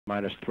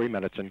minus 3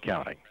 minutes and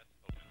counting.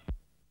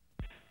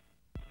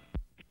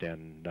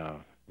 And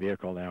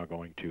vehicle now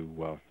going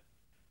to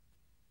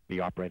be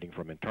operating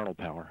from internal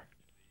power.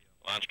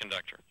 Launch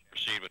conductor,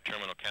 proceed with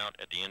terminal count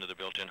at the end of the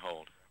built-in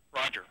hold.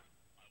 Roger.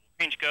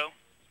 Range go.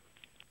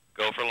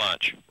 Go for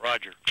launch.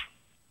 Roger.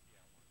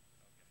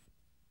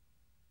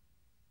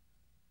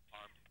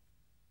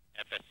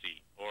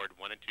 FSC, board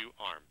 1 and 2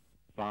 armed.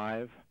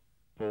 5,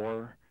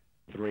 4,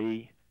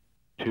 3,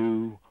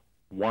 2,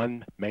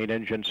 1. Main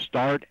engine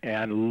start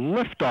and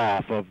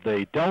liftoff of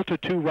the Delta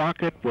II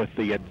rocket with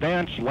the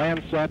advanced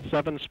Landsat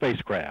 7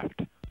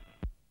 spacecraft.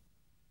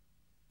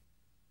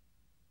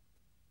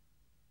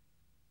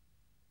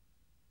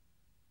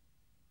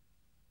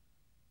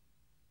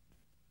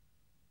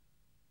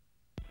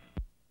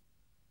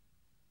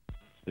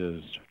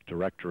 This is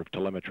Director of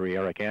Telemetry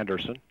Eric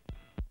Anderson.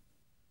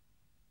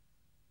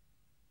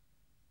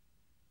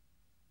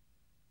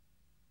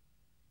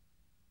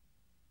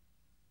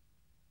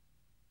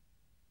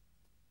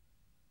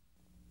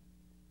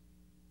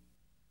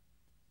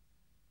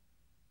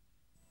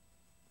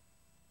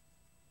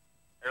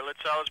 Airlit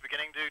solids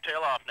beginning to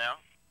tail off now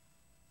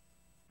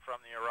from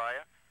the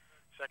Orion.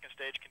 Second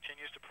stage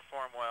continues to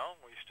perform well.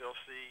 We still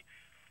see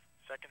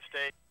second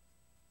stage.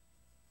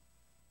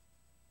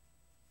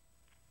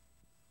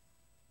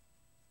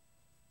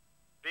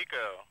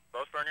 Vico,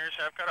 both burners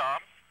have cut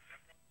off.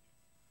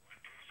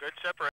 Good separation.